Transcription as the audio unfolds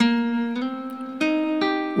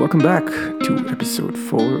Welcome back to episode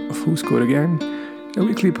 4 of Who Scored Again, a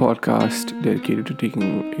weekly podcast dedicated to taking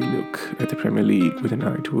a look at the Premier League with an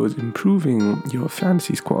eye towards improving your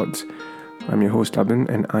fantasy squads. I'm your host, Abin,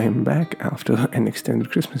 and I am back after an extended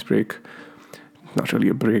Christmas break. Not really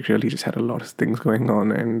a break, really, just had a lot of things going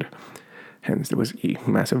on, and hence there was a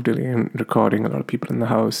massive delay in recording, a lot of people in the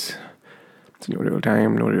house. It's no real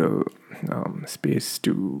time, no real space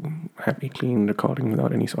to have a clean recording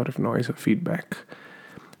without any sort of noise or feedback.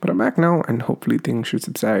 But I'm back now, and hopefully things should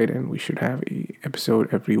subside, and we should have a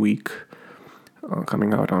episode every week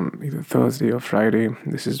coming out on either Thursday or Friday.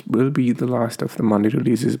 Will be the last of the Monday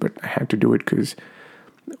releases, but I had to do it because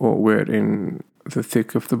we're in the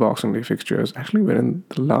thick of the Boxing Day fixtures. Actually, we're in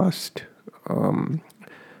the last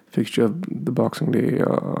fixture of the Boxing Day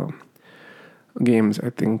games. I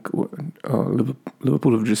think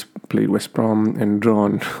Liverpool have just played West Brom and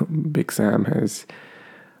drawn. Big Sam has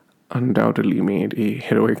undoubtedly made a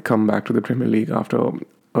heroic comeback to the Premier League after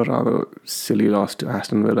a rather silly loss to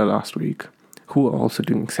Aston Villa last week, who are also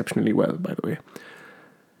doing exceptionally well, by the way.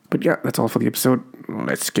 But yeah, that's all for the episode.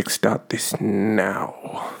 Let's kickstart this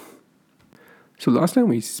now. So last time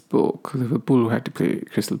we spoke, Liverpool had to play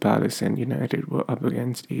Crystal Palace, and United were up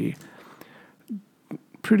against a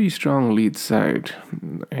pretty strong Leeds side,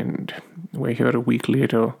 and we're here a week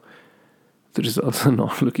later. The results are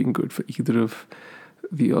not looking good for either of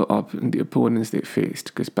the opponents they faced,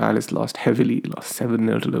 because Palace lost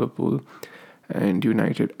 7-0 to Liverpool, and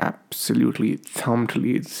United absolutely thumped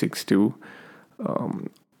Leeds 6-2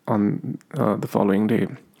 on the following day.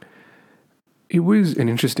 It was an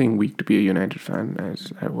interesting week to be a United fan,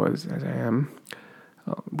 as I am.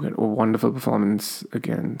 We had a wonderful performance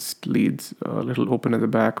against Leeds, a little open at the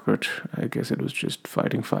back, but I guess it was just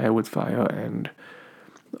fighting fire with fire, and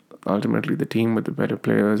ultimately the team with the better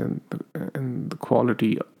players and the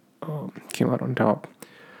quality came out on top.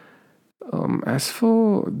 As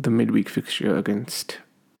for the midweek fixture against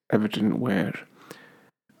Everton, where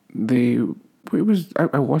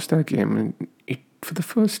I watched that game, and for the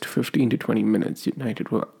first 15 to 20 minutes,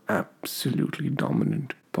 United were absolutely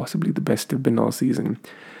dominant, possibly the best they've been all season.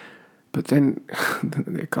 But then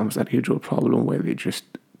there comes that age-old problem where they just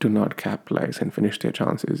do not capitalize and finish their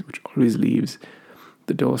chances, which always leaves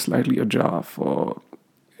the door slightly ajar for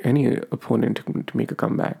any opponent to make a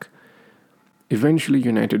comeback. Eventually,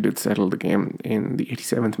 United did settle the game in the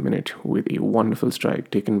 87th minute with a wonderful strike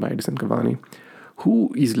taken by Edinson Cavani,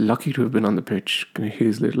 who is lucky to have been on the pitch.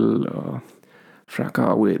 His little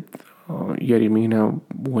fracas with Yerry Mina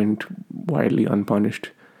went widely unpunished,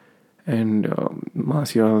 and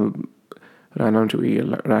Martial ran onto a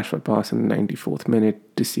Rashford pass in the 94th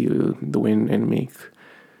minute to seal the win and make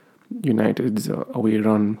United's away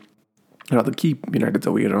run, rather keep United's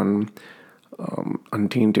away run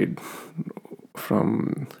untainted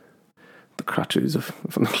from the clutches of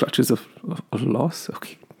loss.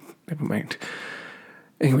 Okay, never mind.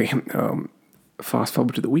 Anyway, fast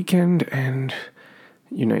forward to the weekend, and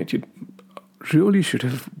United really should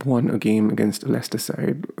have won a game against a Leicester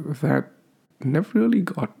side that never really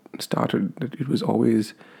got started. It was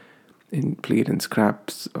always played in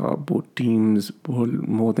scraps. Both teams were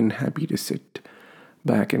more than happy to sit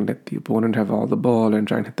back and let the opponent have all the ball and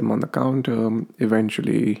try and hit them on the counter.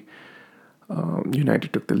 Eventually,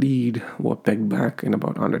 United took the lead, were pegged back in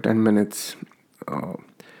about under 10 minutes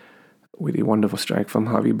with a wonderful strike from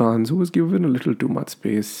Harvey Barnes, who was given a little too much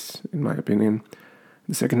space, in my opinion.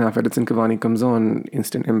 The second half, Edinson Cavani comes on,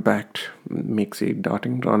 instant impact, makes a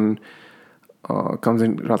darting run, comes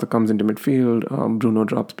into midfield. Bruno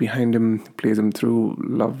drops behind him, plays him through,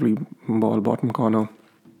 lovely ball, bottom corner,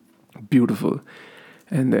 beautiful.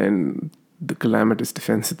 And then the calamitous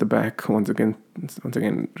defense at the back once again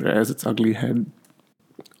rears its ugly head.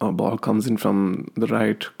 A ball comes in from the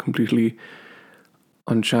right, completely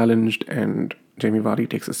unchallenged, and Jamie Vardy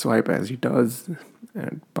takes a swipe, as he does,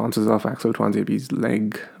 and bounces off Axel Tuanzebe's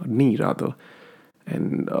knee,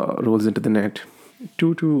 and rolls into the net.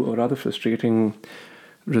 2-2, a rather frustrating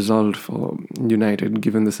result for United,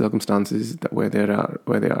 given the circumstances where they are,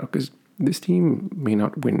 because this team may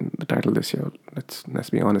not win the title this year. Let's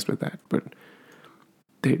be honest with that, but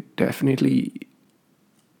there's definitely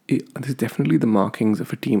the markings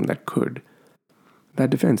of a team that could.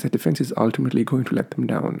 That defense is ultimately going to let them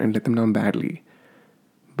down, and let them down badly.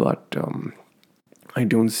 But I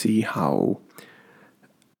don't see how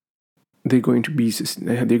they're going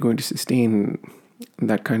to sustain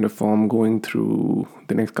that kind of form going through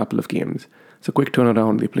the next couple of games. It's a quick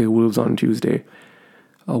turnaround. They play Wolves on Tuesday.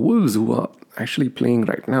 Wolves, who are actually playing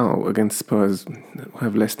right now against Spurs,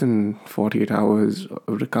 have less than 48 hours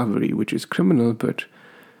of recovery, which is criminal, but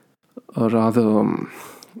a rather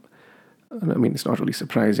And I mean, it's not really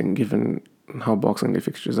surprising given how Boxing Day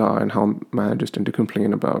fixtures are and how managers tend to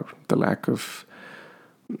complain about the lack of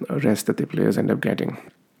rest that their players end up getting.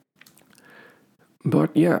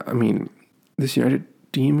 But yeah, I mean, this United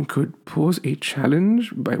team could pose a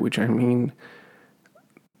challenge, by which I mean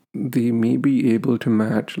they may be able to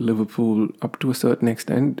match Liverpool up to a certain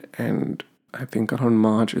extent, and I think around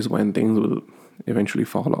March is when things will eventually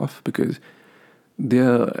fall off, because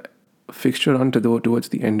their fixture run towards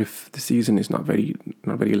the end of the season is not very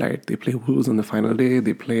light. They play Wolves on the final day.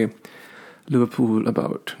 They play Liverpool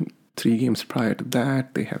about 3 games prior to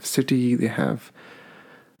that. They have City. They have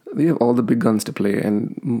all the big guns to play,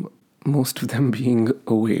 and most of them being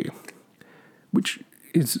away, which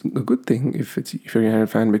is a good thing if you're a United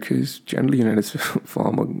fan, because generally United's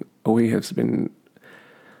form away has been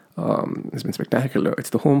spectacular. It's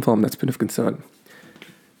the home form that's been of concern.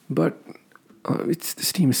 But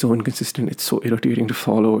this team is so inconsistent. It's so irritating to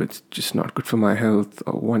follow. It's just not good for my health.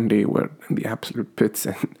 One day we're in the absolute pits,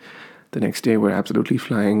 and the next day we're absolutely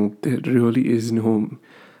flying. There really is no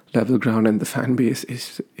level ground, and the fan base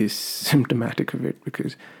is symptomatic of it,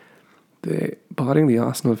 because barring the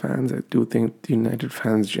Arsenal fans, I do think the United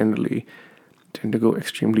fans generally tend to go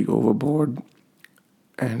extremely overboard,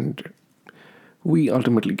 and we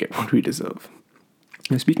ultimately get what we deserve.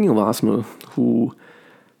 Now, speaking of Arsenal, who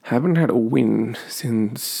haven't had a win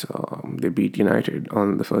since they beat United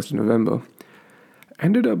on the 1st of November,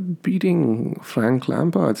 ended up beating Frank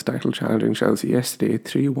Lampard's title challenging Chelsea yesterday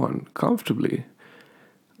 3-1 comfortably.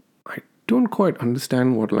 I don't quite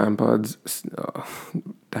understand what Lampard's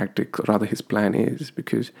tactic, or rather his plan is,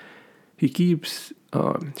 because he keeps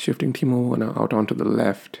shifting Timo Werner out onto the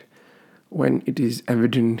left when it is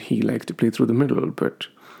evident he likes to play through the middle, but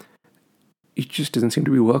it just doesn't seem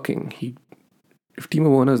to be working. If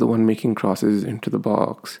Timo Werner is the one making crosses into the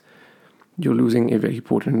box, you're losing a very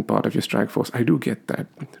important part of your strike force. I do get that.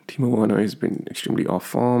 Timo Werner has been extremely off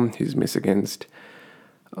form. His miss against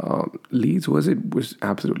Leeds was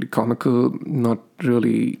absolutely comical. Not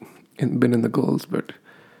really been in the goals, but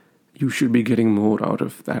you should be getting more out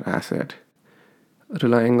of that asset.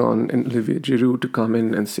 Relying on Olivier Giroud to come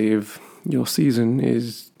in and save your season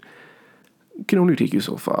can only take you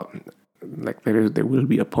so far. Like there will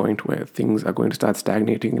be a point where things are going to start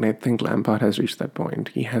stagnating, and I think Lampard has reached that point.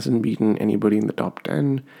 He hasn't beaten anybody in the top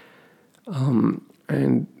 10,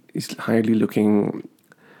 and is highly looking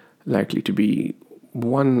likely to be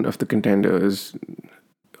one of the contenders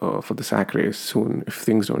for the sack race soon if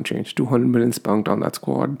things don't change. 200 million spunked on that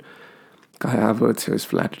squad. Kai Havertz has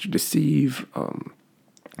flattered to deceive.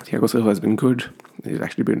 Thiago Silva has been good. He's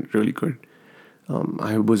actually been really good.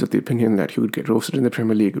 I was of the opinion that he would get roasted in the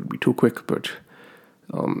Premier League. It would be too quick, but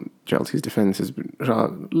Chelsea's defence has been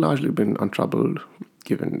largely been untroubled,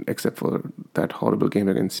 except for that horrible game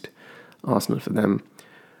against Arsenal for them.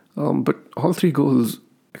 But all 3 goals,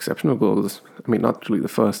 exceptional goals. I mean, not really the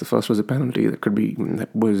first. The first was a penalty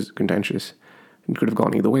that was contentious and could have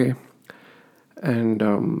gone either way.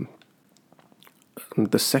 And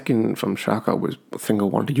the second from Xhaka was finger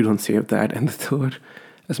wanted. You don't save that. And the third,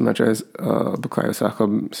 as much as Bukayo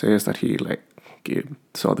Saka says that he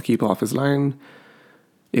saw the keeper off his line,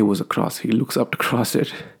 it was a cross. He looks up to cross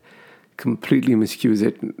it, completely miscues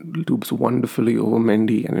it, loops wonderfully over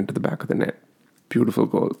Mendy and into the back of the net. Beautiful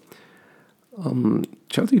goal.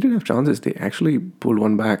 Chelsea did have chances. They actually pulled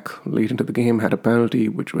one back late into the game, had a penalty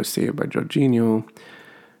which was saved by Jorginho.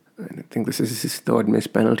 And I think this is his 3rd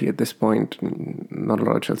missed penalty at this point. Not a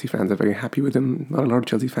lot of Chelsea fans are very happy with him. Not a lot of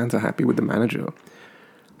Chelsea fans are happy with the manager.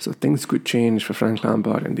 So things could change for Frank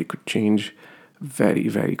Lampard, and they could change very,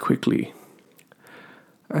 very quickly.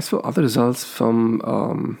 As for other results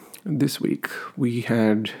from this week, we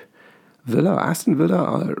had Villa. Aston Villa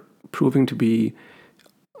are proving to be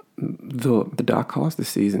the dark horse this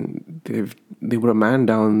season. They were a man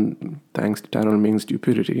down thanks to Tyrone Mings'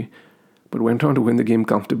 stupidity, but went on to win the game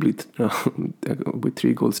comfortably with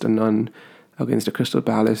 3-0 against a Crystal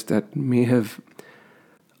Palace that may have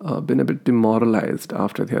been a bit demoralized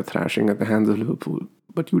after their thrashing at the hands of Liverpool.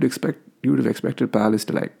 But you would have expected Palace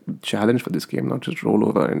to challenge for this game, not just roll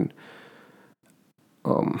over and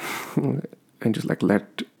just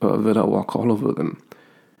let Villa walk all over them.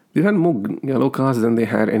 They've had more yellow cards than they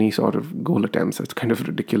had any sort of goal attempts. It's kind of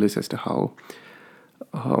ridiculous as to how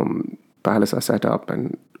Palace are set up,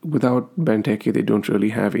 and without Benteke, they don't really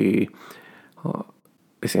have a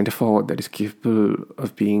centre forward that is capable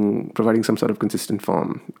of providing some sort of consistent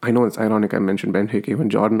form. I know it's ironic I mentioned Benteke when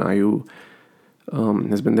Jordan Ayew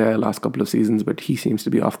has been there the last couple of seasons, but he seems to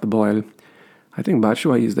be off the boil. I think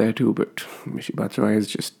Batshuayi is there too, but Michy Batshuayi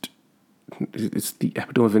is it's the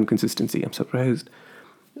epitome of inconsistency. I'm surprised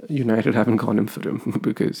United haven't gone in for him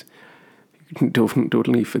because he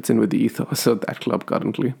totally fits in with the ethos of that club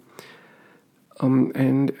currently.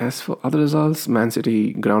 And as for other results, Man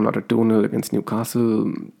City ground out a 2-0 against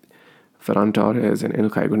Newcastle. Ferran Torres and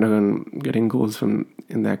Ilkay Gundogan getting goals from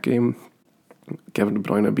in that game. Kevin De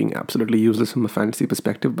Bruyne being absolutely useless from a fantasy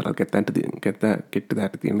perspective, but I'll get to that at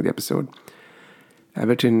the end of the episode.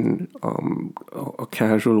 Everton, a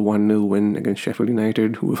casual 1-0 win against Sheffield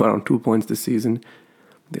United, who are on 2 points this season.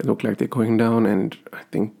 They look like they're going down, and I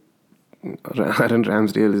think Aaron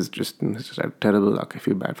Ramsdale is just had terrible luck. I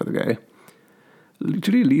feel bad for the guy.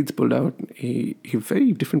 Literally, Leeds pulled out a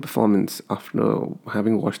very different performance after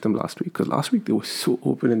having watched them last week. Because last week they were so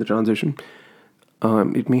open in the transition.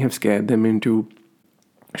 It may have scared them into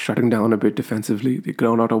shutting down a bit defensively. They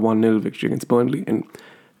ground out a 1-0 victory against Burnley. And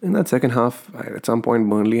in that second half, at some point,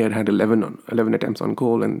 Burnley had 11 attempts on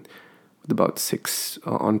goal and with about 6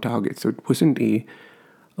 on target. So it wasn't a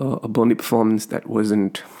Burnley performance that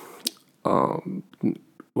wasn't,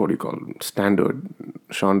 standard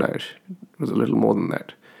Sean Dyche. It was a little more than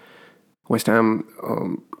that. West Ham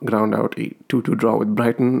ground out a 2-2 draw with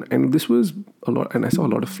Brighton, and this was a lot. And I saw a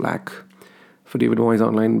lot of flack for David Moyes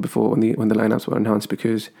online before when the lineups were announced,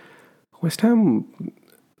 because West Ham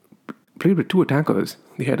played with 2 attackers.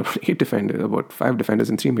 They had about 8 defenders, about 5 defenders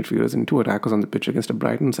and 3 midfielders, and 2 attackers on the pitch against a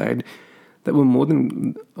Brighton side that were more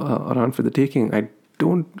than around for the taking. I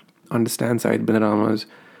don't understand Said Benrahma's,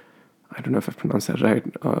 I don't know if I've pronounced that right,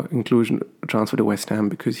 inclusion transfer to West Ham,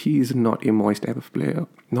 because he is not a Moyes type of player,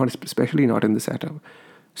 especially not in the setup.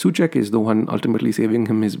 Souček is the one ultimately saving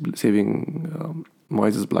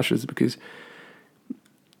Moyes' blushes, because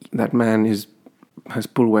that man has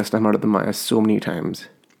pulled West Ham out of the mire so many times.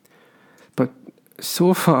 But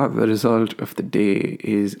so far, the result of the day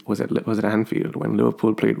was at Anfield when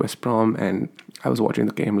Liverpool played West Brom, and I was watching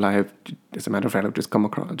the game live. As a matter of fact, I've just come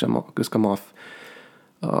off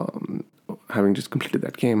having just completed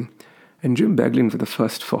that game. And Jim Beglin, for the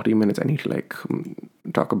first 40 minutes, I need to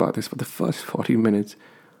talk about this. For the first 40 minutes,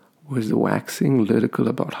 was waxing lyrical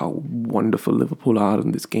about how wonderful Liverpool are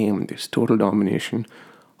in this game. There's total domination,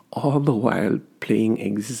 all the while playing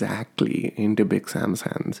exactly into Big Sam's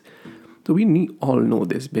hands. So we all know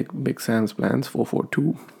this. Big Sam's plans: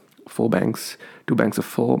 4-4-2, 2 banks of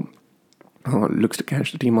 4. Looks to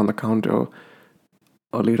catch the team on the counter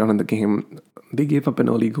early on in the game. They gave up an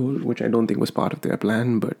early goal, which I don't think was part of their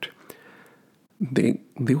plan, but they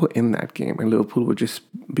were in that game, and Liverpool were just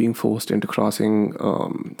being forced into crossing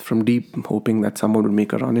from deep, hoping that someone would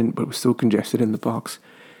make a run in, but it was so congested in the box.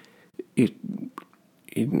 It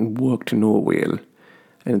worked to no avail.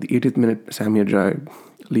 And at the 80th minute, Sami Ajayi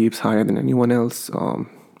leaps higher than anyone else,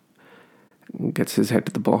 gets his head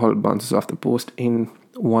to the ball, bounces off the post in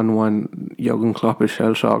 1-1. Jurgen Klopp is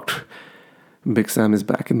shell-shocked. Big Sam is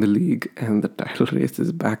back in the league, and the title race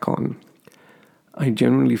is back on. I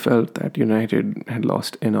genuinely felt that United had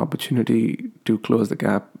lost an opportunity to close the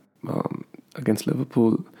gap against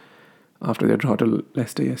Liverpool after their draw to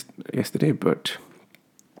Leicester yesterday, but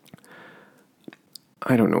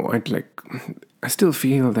I don't know. I still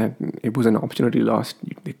feel that it was an opportunity lost.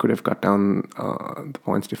 They could have cut down the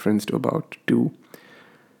points difference to about 2.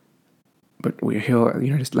 But we're here.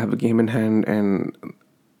 United still have a game in hand, and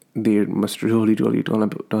they must really turn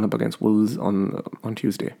up against Wolves on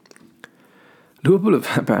Tuesday. Liverpool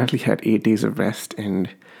have apparently had 8 days of rest, and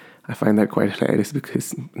I find that quite hilarious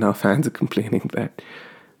because now fans are complaining that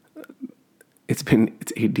it's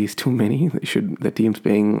 8 days too many. The team's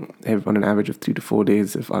playing on an average of 3 to 4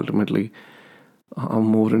 days if ultimately are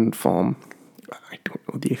more in form. I don't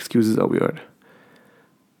know. The excuses are weird.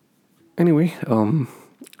 Anyway, I'm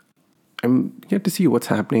yet to see what's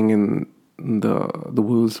happening in the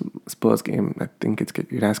Wolves Spurs game. I think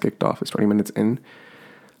it has kicked off. It's 20 minutes in.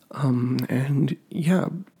 And yeah,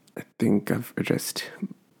 I think I've addressed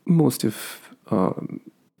most of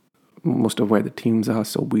where the teams are,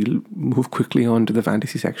 so we'll move quickly on to the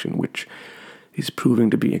fantasy section, which is proving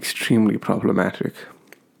to be extremely problematic.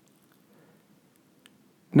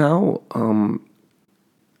 Now,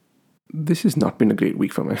 this has not been a great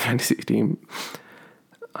week for my fantasy team.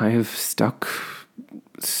 I have stuck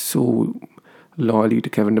so loyally to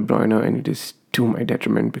Kevin De Bruyne, and it is to my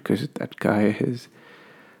detriment because that guy has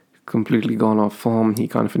completely gone off form. He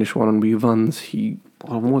can't finish 1-on-1s. He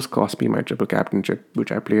almost cost me my triple captainship,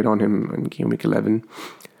 which I played on him in game week 11.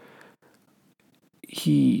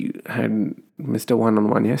 He had missed a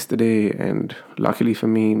 1-on-1 yesterday, and luckily for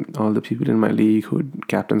me, all the people in my league who'd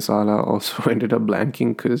captain Salah also ended up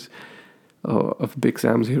blanking because of Big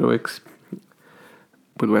Sam's heroics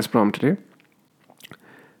with West Brom today.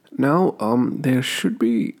 Now, there should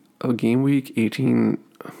be a game week 18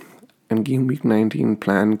 and Game Week 19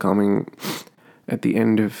 plan coming at the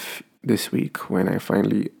end of this week when I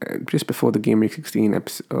finally, just before the Game Week 17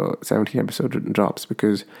 episode drops,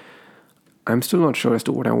 because I'm still not sure as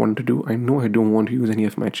to what I want to do. I know I don't want to use any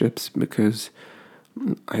of my chips because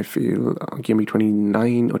I feel Game Week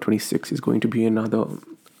 29 or 26 is going to be another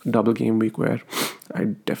double game week where I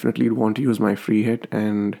definitely want to use my free hit,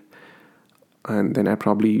 and then I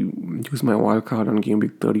probably use my wild card on Game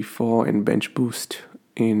Week 34 and bench boost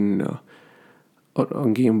in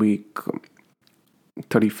on Game Week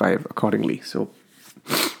 35 accordingly. So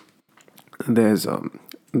there's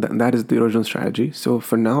that is the original strategy. So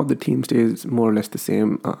for now, the team stays more or less the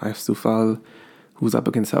same. I have Soufal, who's up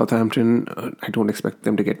against Southampton. I don't expect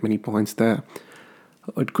them to get many points there.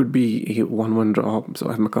 It could be a 1-1 draw. So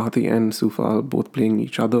I have McCarthy and Soufal both playing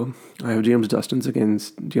each other. I have James Justin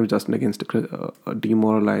against a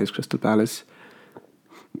demoralized Crystal Palace.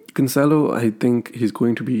 Cancelo, I think he's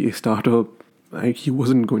going to be a starter. He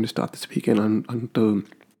wasn't going to start this weekend until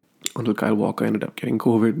Kyle Walker ended up getting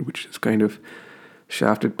COVID, which is kind of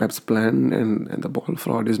shafted Pep's plan, and the ball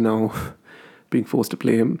fraud is now being forced to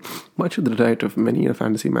play him, much to the delight of many a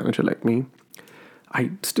fantasy manager like me.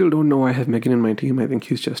 I still don't know I have Megan in my team. I think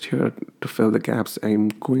he's just here to fill the gaps. I'm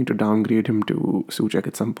going to downgrade him to Souček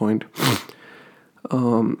at some point.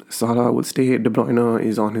 Salah will stay. De Bruyne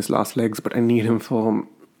is on his last legs, but I need him for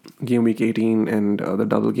Game Week 18 and the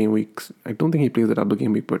double game weeks. I don't think he plays the double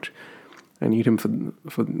game week, but I need him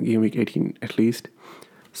for Game Week 18 at least.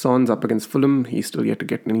 Son's up against Fulham. He's still yet to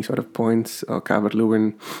get any sort of points.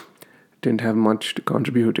 Calvert-Lewin didn't have much to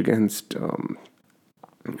contribute against.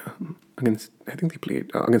 I think they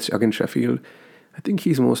played against Sheffield. I think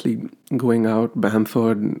he's mostly going out.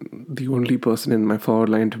 Bamford, the only person in my forward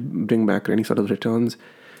line to bring back any sort of returns.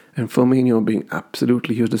 And Firmino being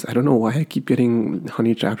absolutely useless. I don't know why I keep getting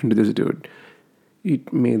honey trapped into this dude.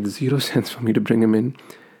 It made zero sense for me to bring him in.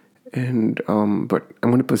 And but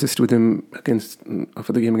I'm going to persist with him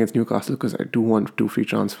for the game against Newcastle because I do want 2 free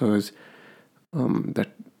transfers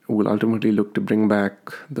that will ultimately look to bring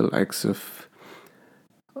back the likes of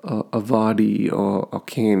a Vardy or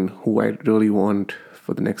Kane, who I really want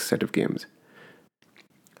for the next set of games.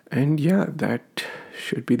 And yeah, that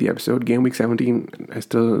should be the episode. Game Week 17,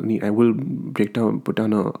 I will put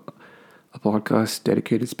down a podcast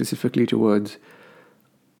dedicated specifically towards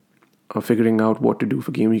figuring out what to do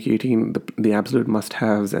for Game Week 18, the absolute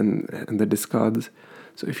must-haves and the discards.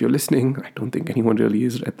 So if you're listening, I don't think anyone really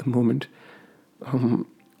is at the moment. I'll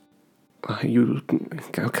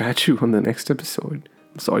catch you on the next episode.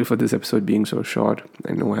 Sorry for this episode being so short.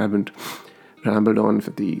 I know I haven't rambled on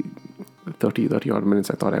for the 30 odd minutes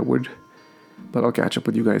I thought I would. But I'll catch up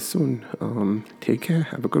with you guys soon. Take care.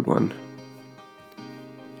 Have a good one.